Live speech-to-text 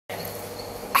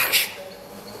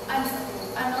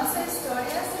A nossa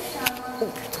história se chama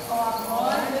O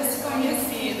Amor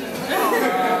Desconhecido.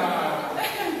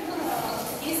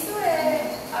 Isso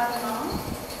é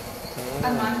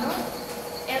Armando.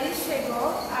 Ele chegou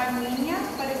à Armênia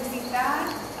para visitar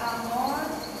o amor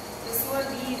de sua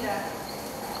vida.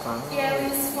 E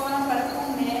eles foram para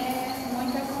comer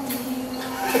muita comida.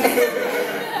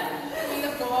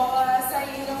 Comida boa,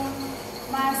 saíram.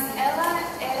 Mas ela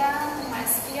era uma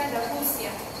espia da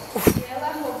Rússia. E ela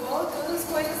roubou todas as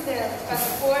coisas dela.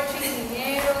 Passaporte,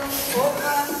 dinheiro,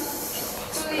 roupa,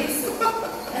 tudo isso.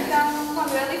 Então,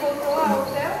 quando ele voltou ao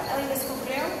hotel, ele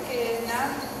descobriu que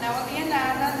não havia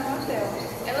nada no hotel.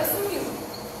 Ela sumiu.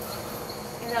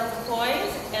 Então, depois,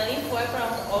 ele foi para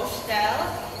um hostel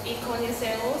e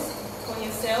conheceu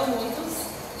muitas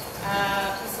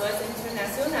pessoas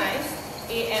internacionais.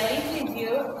 E ele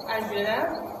pediu ajuda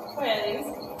para eles.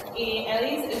 E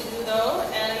eles ajudou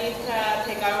ele para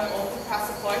pegar um outro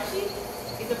passaporte.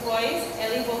 E depois,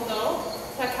 ele voltou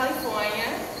para a Califórnia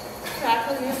para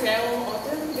conhecer um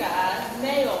outro lugar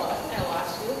melhor, eu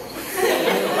acho.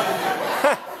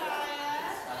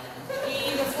 E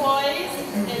depois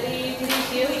ele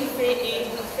dirigiu e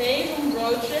fez um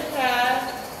road trip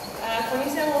para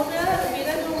conhecer outra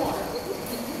vida do mundo.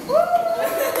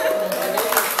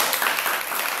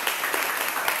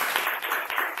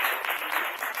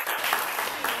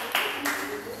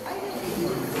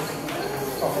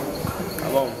 Tá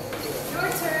bom. Your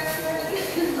turn.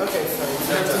 Okay, so you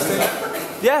have to stand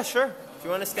up? Yeah, sure. If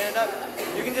you want to stand up,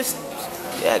 you can just,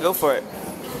 yeah, go for it.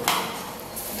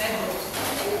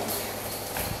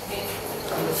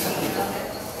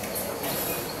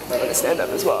 I'm going to stand up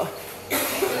as well.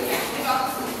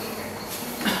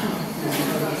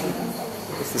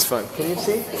 This is fun. Can you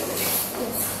see?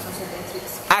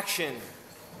 Action.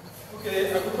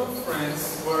 Okay, a group of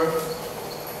friends were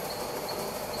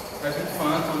having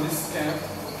fun on this camp,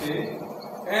 okay?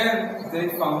 And they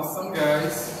found some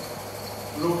guys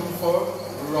looking for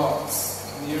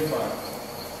rocks nearby.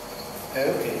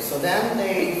 Okay, so then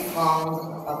they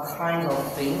found a kind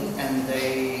of thing and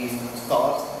they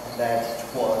thought that it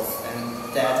was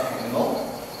a dead animal.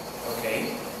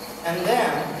 Okay, and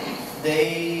then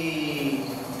they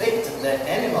licked the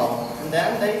animal and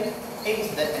then they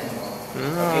ate the animal.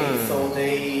 Okay, so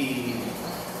they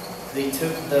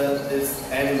took this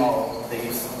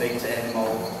baked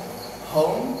animal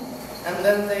home, and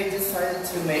then they decided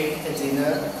to make a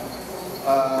dinner,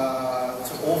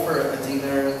 to offer a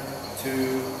dinner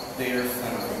to their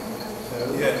family. So,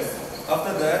 yes.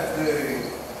 After that, the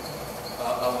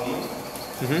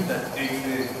woman that ate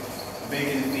the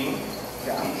baked thing,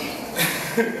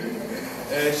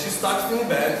 she started feeling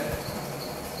bad,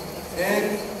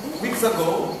 and weeks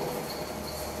ago,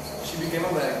 she became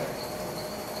a bag.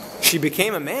 She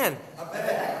became a man. A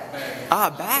bag. Ah,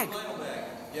 a bag.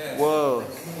 Yes. Whoa.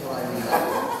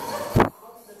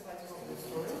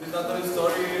 The title of the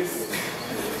story is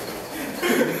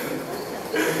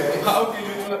how can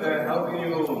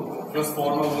you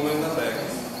transform a woman in a bag?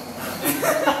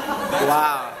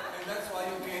 Wow. And that's why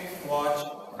you can watch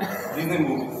Disney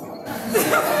movies.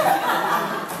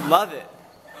 Love it.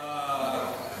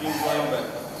 In Lion Bag.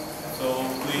 So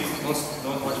please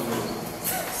don't watch movies.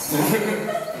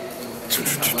 Good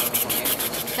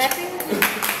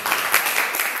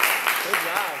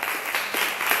job.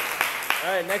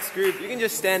 All right, next group. You can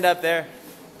just stand up there.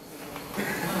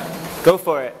 Go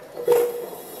for it.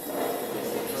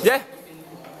 Yeah.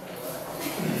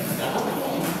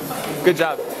 Good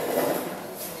job.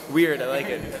 Weird, I like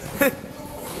it.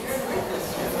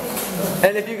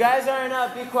 And if you guys aren't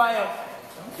up, be quiet.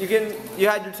 You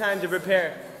had your time to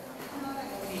prepare.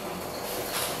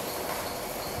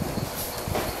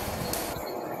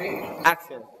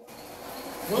 Action.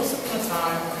 Once upon a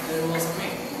time, there was a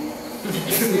man.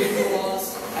 His name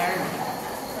was Armen.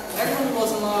 Armen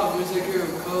was in love with a girl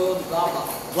called Lava.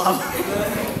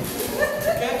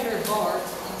 To catch her heart,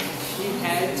 she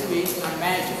had to eat a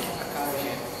magic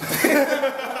Kassabian.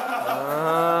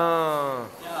 Oh.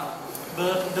 Yeah,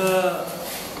 but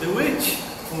the witch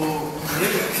who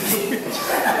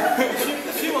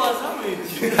she was a witch.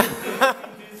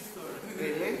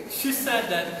 She said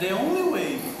that the only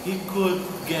way he could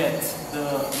get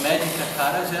the magic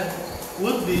Kassabian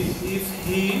would be if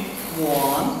he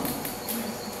won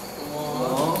a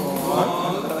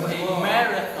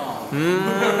marathon.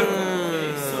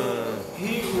 Okay, so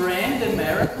he ran the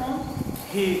marathon,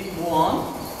 he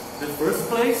won the first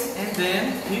place, and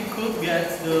then he could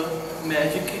get the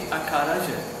magic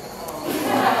Kassabian.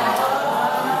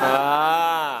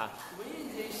 Ah. When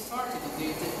they started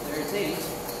their date,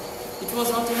 it was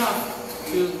not enough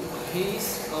to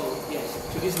his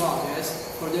to his love, yes,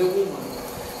 for the woman.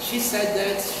 She said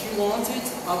that she wanted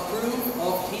a proof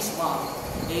of his love,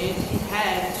 and he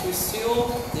had to seal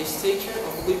the Statue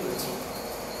of Liberty.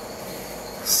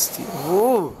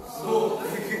 Ooh. So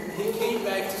he came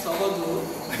back to Salvador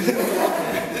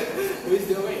with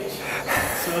the witch.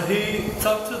 So he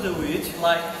talked to the witch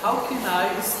like, how can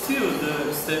I steal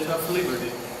the Statue of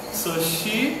Liberty? So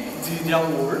she did the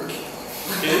work,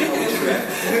 okay?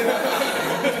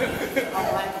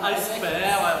 a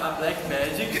spell, a black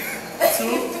magic,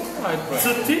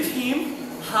 to teach him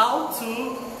how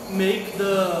to make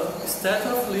the Statue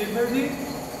of Liberty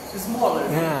smaller.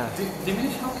 Yeah.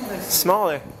 Diminish, how can I say?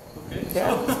 Smaller. Okay.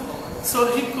 Yeah.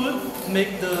 So he could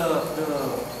make the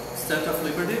Statue of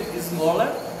Liberty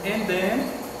smaller, and then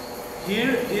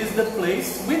here is the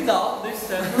place without the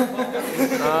Statue of Liberty.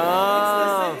 It's the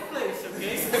same place,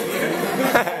 okay? Here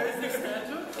is the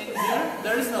statue, and here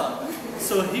there is not.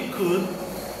 So he could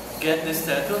get the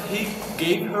statue, he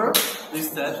gave her the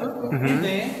statue, and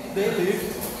then they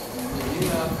lived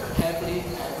happily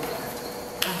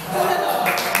ever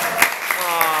after.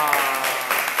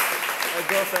 A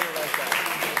girlfriend like that.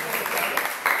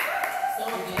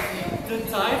 The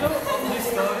title of the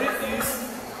story is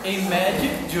A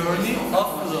Magic Journey of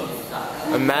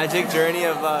Love. A magic journey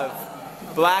of love.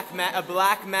 A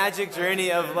black magic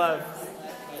journey of love.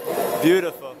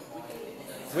 Beautiful.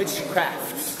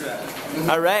 Witchcraft.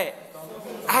 All right.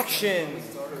 Action.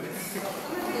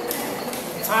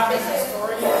 The title of the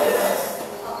story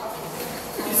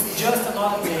is Just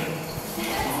Another Day.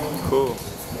 Cool.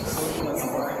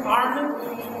 Armen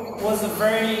was a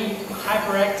very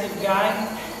hyperactive guy.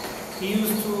 He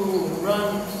used to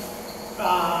run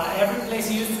every place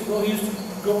he used to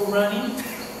go running.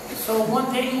 So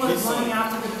one day he was running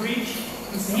after the bridge,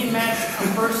 and he met a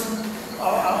person,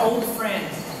 an old friend,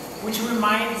 which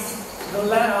reminds the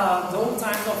old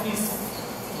times of his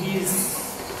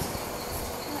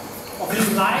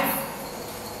life.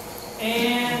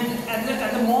 And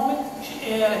at the moment,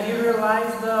 he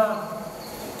realized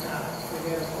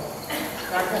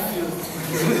got confused.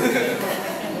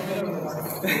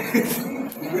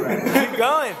 Keep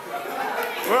going.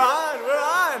 We're on.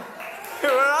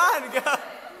 Go.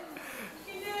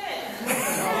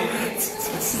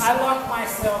 I locked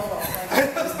myself up.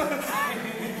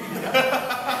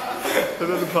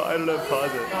 I don't know,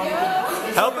 pause it.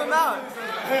 Help him out.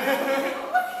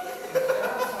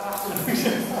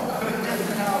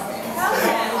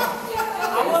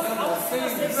 I was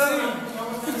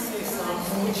going to say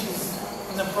something which is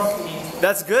inappropriate.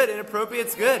 That's good.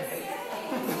 Inappropriate's good.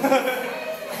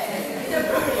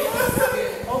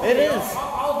 Okay, It is.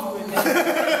 I'll do it then.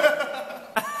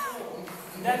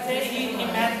 That day he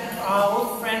met our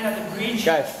old friend at the bridge.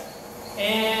 Guys.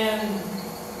 And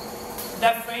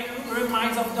that friend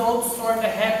reminds of the old story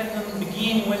that happened in the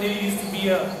beginning when they used to be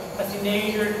a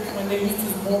teenager, when they used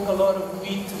to smoke a lot of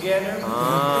weed together.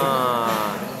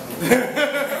 And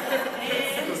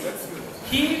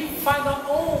he found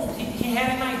out, he had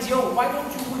an idea, why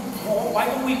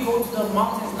don't we go to the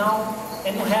mountains now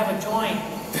and have a joint?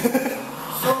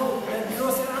 So the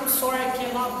girl said, I'm sorry, I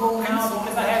cannot go now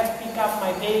because I have to pick up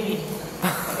my baby.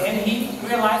 And he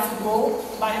realized to go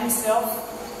by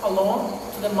himself alone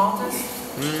to the mountains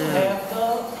to have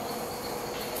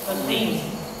the thing.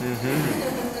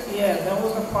 Yeah, that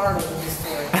was a part of the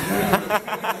story.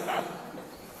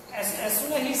 As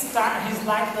soon as he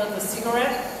lighted the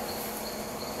cigarette,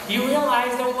 he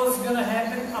realized that was going to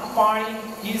happen a party,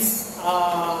 a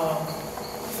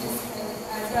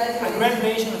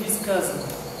graduation of his cousin.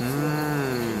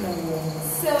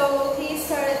 So he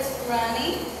started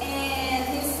running and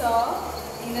he saw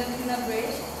in the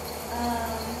bridge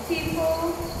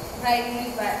people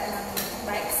riding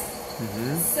bikes.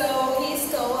 So he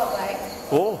stole a bike.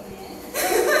 Oh.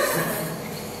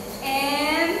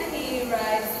 And he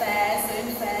rides fast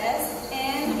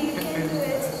and he can do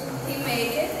it. He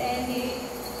made it and he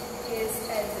is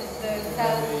at the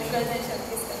graduation of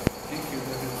his cousin.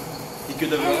 He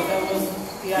could have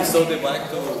he stole the bike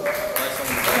to buy some.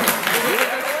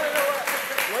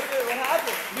 What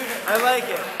happened? I like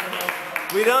it.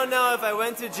 We don't know if I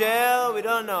went to jail. We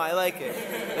don't know. I like it.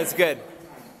 That's good.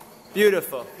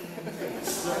 Beautiful.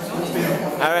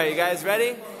 All right, you guys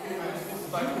ready?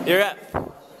 You're up.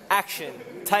 Action.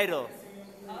 Title.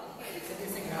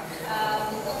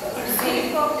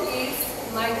 Simple is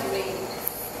my dream.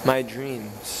 My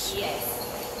dreams. Yes.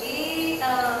 It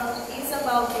is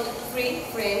about three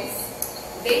friends.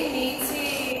 They meet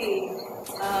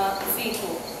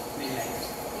people.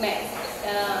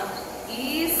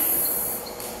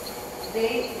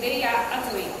 They are a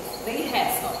dream. They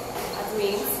have a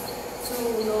dream to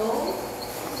know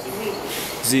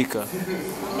Zika.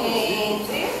 And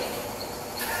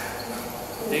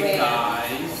The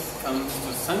guys comes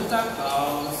to Santa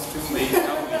Claus to make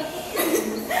a wish.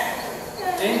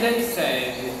 And they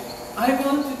said, I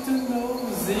wanted to know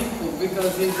Zico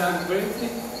because he's a great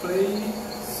player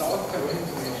soccer.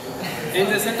 And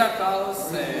the Santa Claus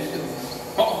said,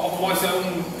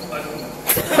 but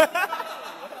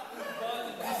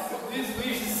this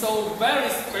wish is so very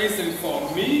special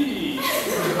for me.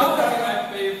 How can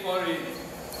I pay for it?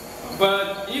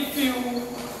 But if you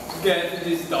get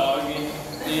this dog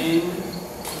and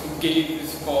give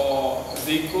this for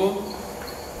Zico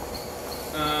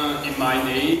in my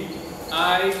name,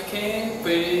 I can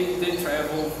pay the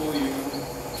travel for you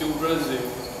to Brazil.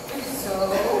 so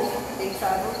they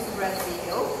traveled to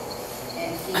Brazil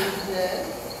and gave the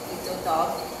little dog,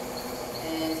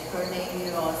 and her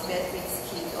name was Beatrix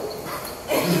Kiddo.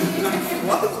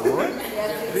 What?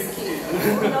 Beatrix Kiddo.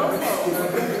 Who knows?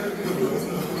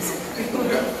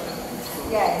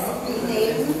 Yes, the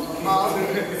name of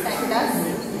Santa's.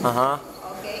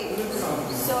 Okay.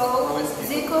 So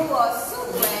Zico was so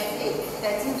glad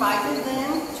that invited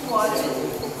them to watch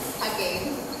a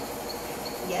game.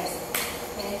 Yes.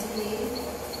 And he.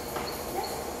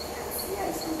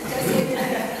 Yes.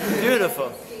 Beautiful.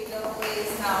 Kiddo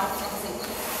is now from Zico.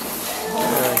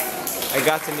 I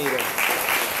got to meet him.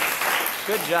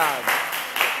 Good job.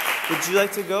 Would you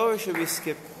like to go or should we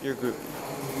skip your group?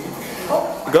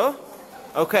 Go?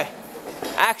 Okay.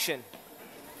 Action.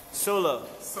 Solo.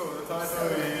 So the title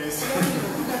is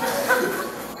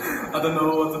I don't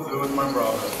know what to do with my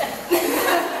brother.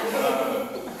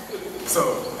 So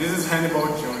this is Hannibal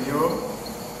Jr.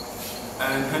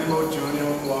 And Hannibal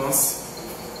Jr. once,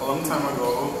 a long time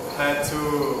ago, had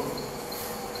to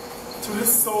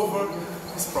resolve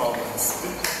his problems.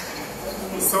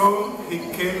 So he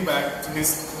came back to his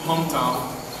hometown,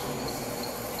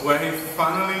 where he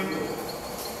finally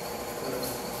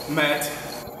met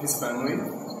his family.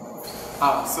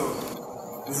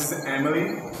 So this is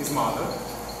Emily, his mother.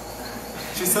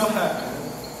 She's so happy,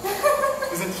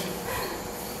 isn't she?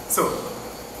 So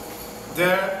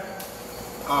there,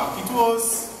 it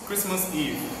was Christmas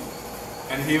Eve,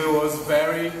 and he was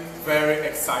very, very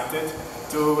excited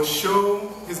to show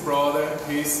his brother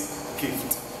his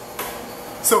gift.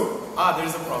 So,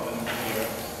 there's a problem here.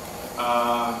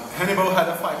 Hannibal had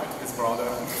a fight with his brother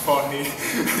before he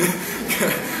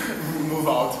moved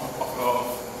out of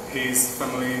his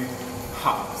family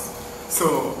house.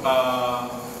 So,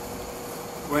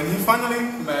 when he finally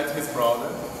met his brother,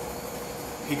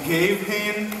 he gave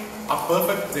him a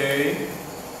perfect day,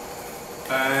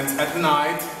 and at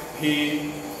night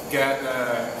he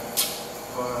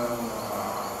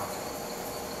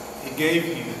gave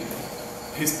him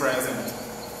his present,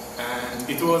 and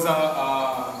it was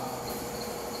a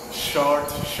short,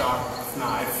 sharp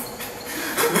knife.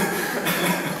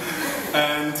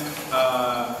 And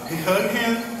he hugged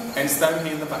him and stabbed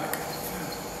him in the back.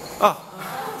 Oh.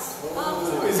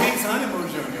 His name's Hannibal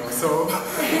Jr., so...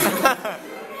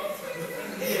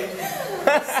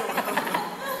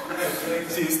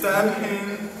 She stabbed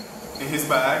him in his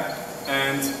back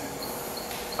and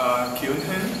killed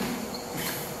him.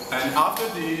 And after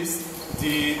this,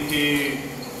 he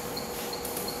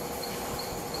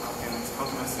how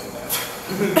can I say that?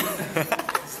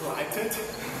 Sliced it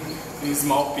in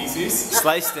small pieces.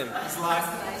 Sliced him.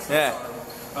 Sliced. Yeah.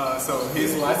 So he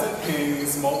sliced it in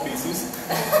small pieces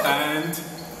and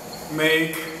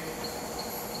make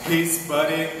his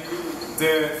body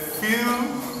the feel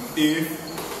if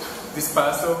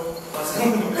dispersal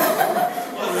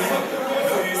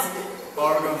his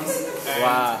organs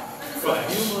and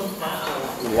flesh.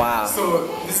 Wow. So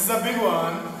this is a big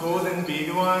one, golden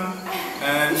big one,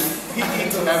 and he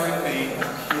eats everything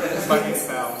by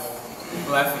himself,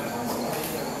 laughing.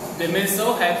 The man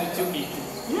so happy to eat.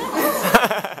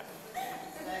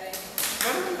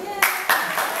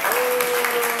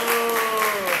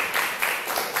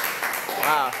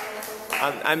 Wow.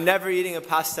 I'm never eating a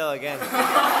pastel again.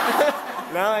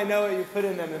 Now I know what you put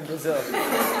in them in Brazil.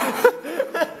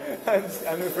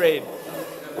 I'm afraid.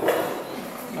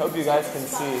 I hope you guys can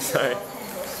see. Sorry.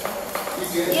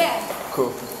 Yeah.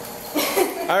 Cool.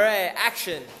 All right,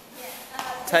 action.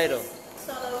 Title.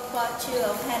 Solo part 2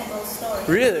 of Hannibal's story.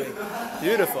 Really?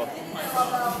 Beautiful.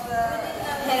 About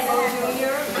Hannibal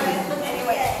Jr.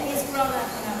 Anyway, he's grown up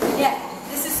now. Yeah,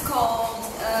 this is called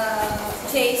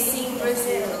Chasing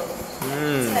Brazil.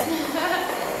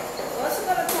 Once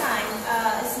upon a time,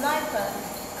 a sniper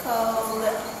called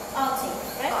Artie,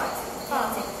 right?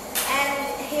 Artie.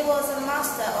 And he was a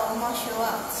master of martial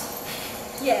arts.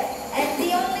 Yeah. And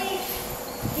the only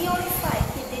fight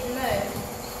he didn't know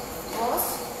was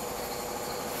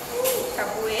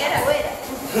Capoeira.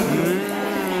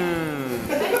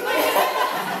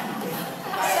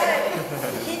 So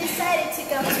he decided to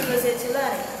come to Brazil to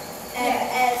learn it. And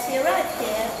as he arrived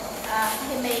here,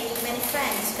 he made many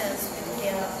friends because people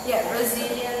here are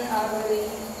Brazilian are really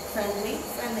friendly.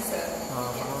 So,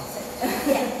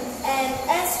 and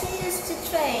as he used to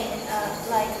train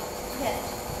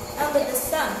under the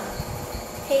sun,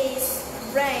 his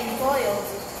brain boiled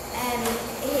and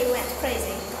he went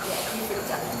crazy.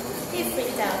 He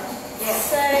freaked out.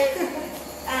 So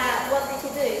what did he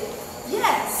do?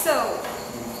 So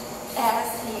as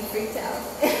he freaked out,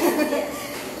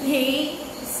 he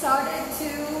started to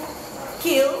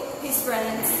kill his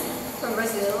friends from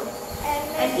Brazil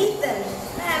and eat them.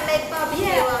 And make barbecue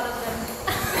out of them.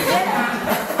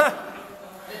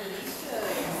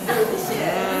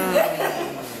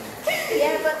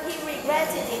 But he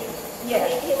regretted it.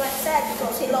 He was sad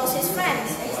because he lost his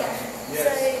friends. So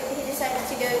he decided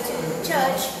to go to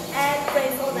church and pray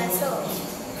for their souls.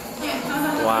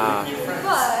 Wow.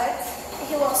 But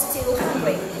he was still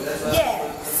hungry.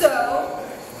 So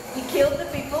he killed the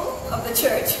people of the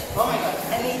church. Oh my God.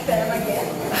 And ate them again.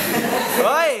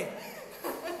 Oi!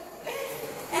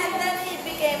 And then he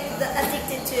became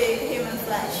addicted to human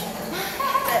flesh.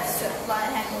 That's why I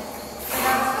handled.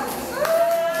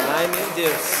 I knew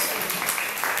this.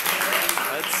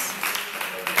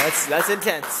 That's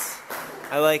intense.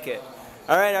 I like it.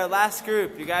 All right, our last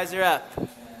group. You guys are up.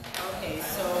 Okay,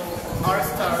 so our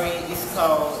story is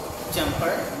called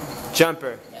Jumper.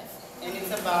 Jumper. Yes. And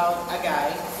it's about a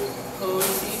guy who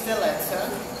received the letter,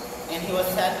 and he was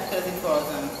sad because it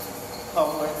wasn't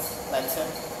Hogwarts letter.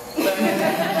 But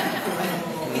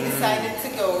he decided to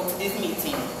go to this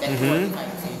meeting that he was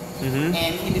invited to.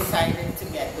 And he decided to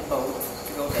get the boat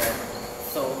to go there.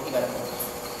 So he got a boat.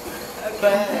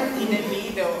 But in the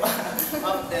middle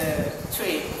of the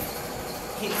trip,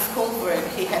 he discovered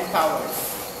he had powers.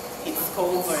 He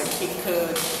discovered he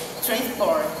could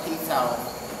transport himself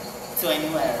to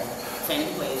anywhere, to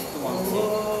any place he wanted.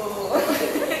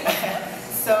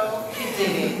 So he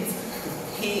did it.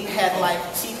 He had like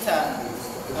cheetah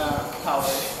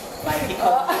powers. Like he could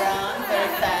run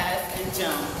very fast and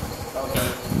jump. Okay.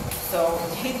 So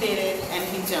he did it and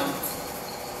he jumped.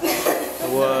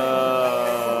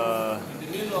 Whoa. In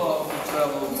the middle of the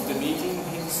travel to the meeting,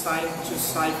 he decided to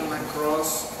cycle across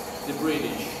the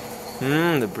bridge.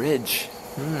 The bridge.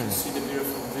 To see the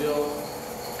beautiful view.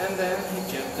 And then he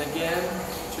jumped again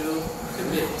to the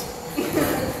meet.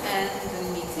 And the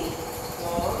meeting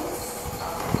was